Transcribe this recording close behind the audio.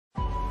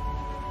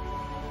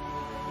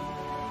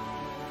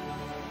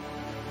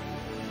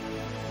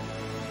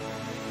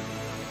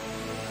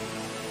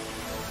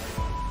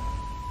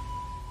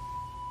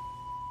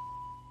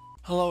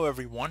Hello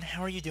everyone,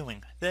 how are you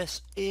doing?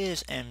 This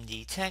is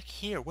MD Tech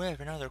here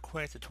with another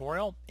quick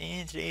tutorial.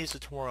 In today's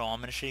tutorial I'm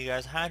going to show you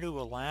guys how to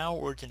allow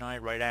or deny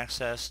write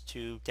access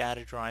to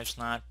data drives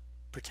not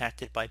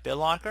protected by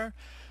BitLocker.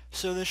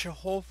 So this should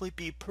hopefully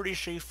be a pretty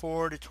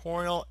straightforward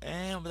tutorial,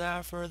 and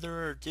without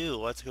further ado,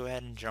 let's go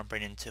ahead and jump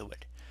right into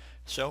it.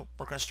 So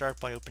we're going to start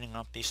by opening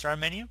up the start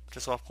menu.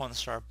 Just left click on the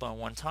start button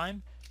one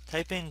time.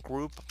 Type in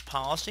group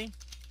policy.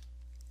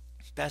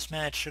 Best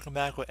match should come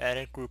back with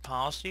edit group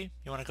policy.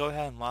 You want to go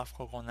ahead and left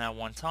click on that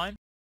one time.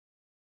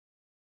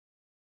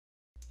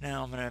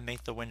 Now I'm going to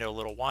make the window a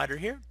little wider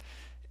here,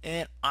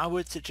 and I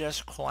would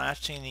suggest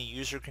collapsing the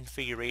user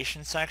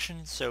configuration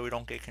section so we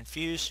don't get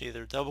confused. So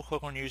either double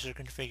click on user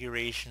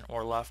configuration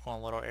or left click on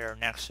a little arrow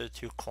next to it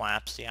to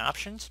collapse the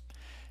options.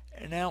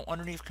 And now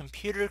underneath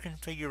computer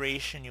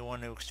configuration you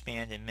want to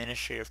expand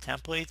administrative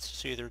templates,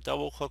 so either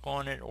double click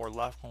on it or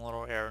left click on a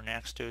little arrow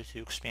next to it to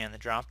expand the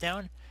drop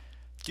down.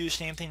 Do the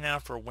same thing now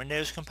for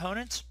Windows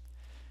components.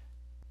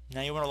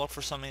 Now you want to look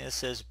for something that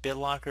says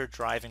BitLocker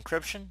Drive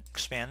Encryption,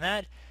 expand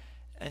that,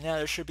 and now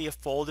there should be a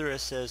folder that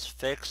says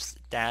Fixed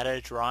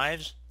Data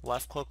Drives.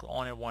 Left click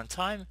on it one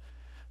time.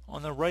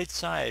 On the right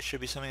side it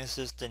should be something that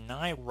says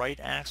Deny Write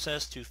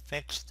Access to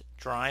Fixed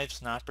Drives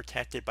Not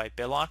Protected by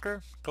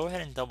BitLocker. Go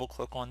ahead and double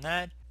click on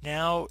that.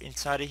 Now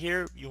inside of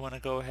here you want to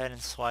go ahead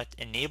and select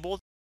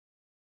Enabled,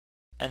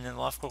 and then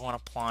left click on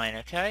Apply and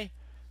OK.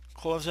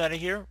 Close out of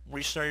here,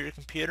 restart your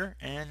computer,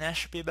 and that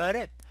should be about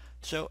it.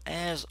 So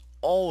as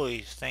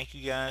always, thank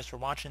you guys for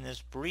watching this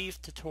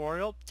brief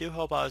tutorial. Do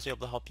hope I was able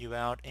to help you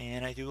out,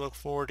 and I do look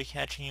forward to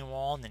catching you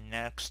all in the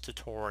next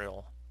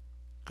tutorial.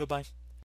 Goodbye.